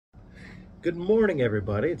Good morning,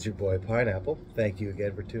 everybody. It's your boy Pineapple. Thank you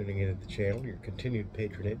again for tuning in at the channel, your continued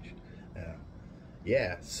patronage.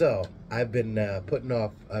 So I've been putting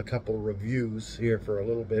off a couple reviews here for a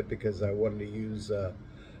little bit because I wanted to use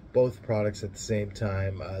both products at the same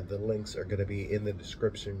time. The links are going to be in the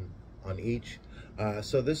description on each.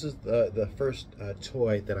 So this is the first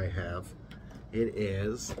toy that I have. It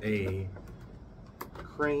is a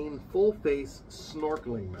Crane full face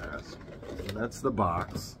snorkeling mask, and that's the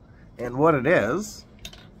box. And what it is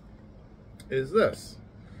this.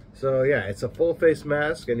 So yeah, it's a full face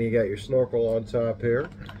mask, and you got your snorkel on top here,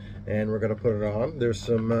 and we're gonna put it on. There's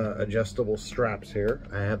some adjustable straps here.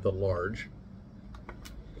 I have the large,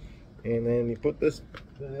 and then you put this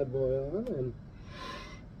bad boy on, and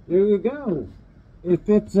there you go. It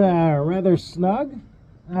fits rather snug.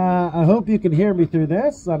 I hope you can hear me through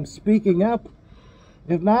this. I'm speaking up.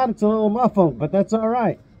 If not, it's a little muffled, but that's all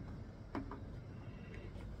right.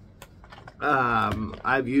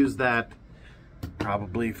 I've used that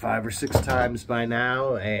probably 5 or 6 times by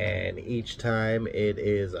now, and each time it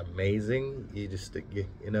is amazing.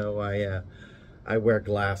 I wear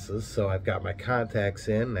glasses, so I've got my contacts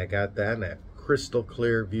in. I got that and a crystal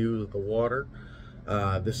clear view of the water.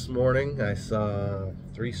 This morning I saw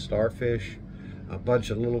 3 starfish, a bunch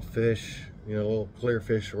of little fish, little clear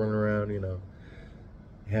fish running around,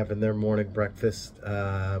 having their morning breakfast.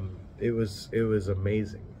 It was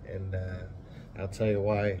amazing, and I'll tell you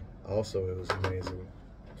why also it was amazing.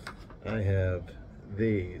 I have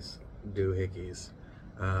these doohickeys,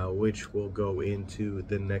 which will go into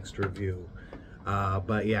the next review.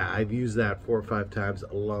 But yeah, I've used that 4 or 5 times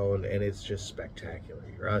alone, and it's just spectacular.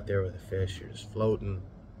 You're out there with a fish, you're just floating.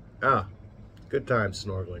 Good time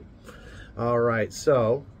snorkeling. All right,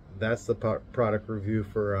 so that's the product review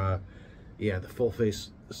for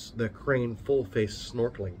the Crane full face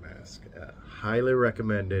snorkeling mask. Highly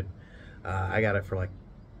recommended. I got it for like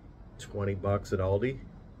 20 bucks at Aldi.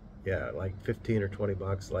 Yeah, like 15 or 20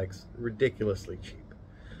 bucks, like ridiculously cheap.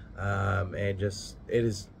 And it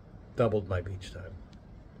has doubled my beach time.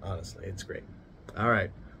 Honestly, it's great. All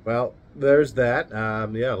right, well, there's that.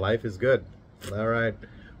 Yeah, life is good. All right,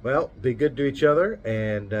 well, be good to each other,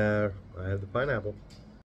 and I have the pineapple.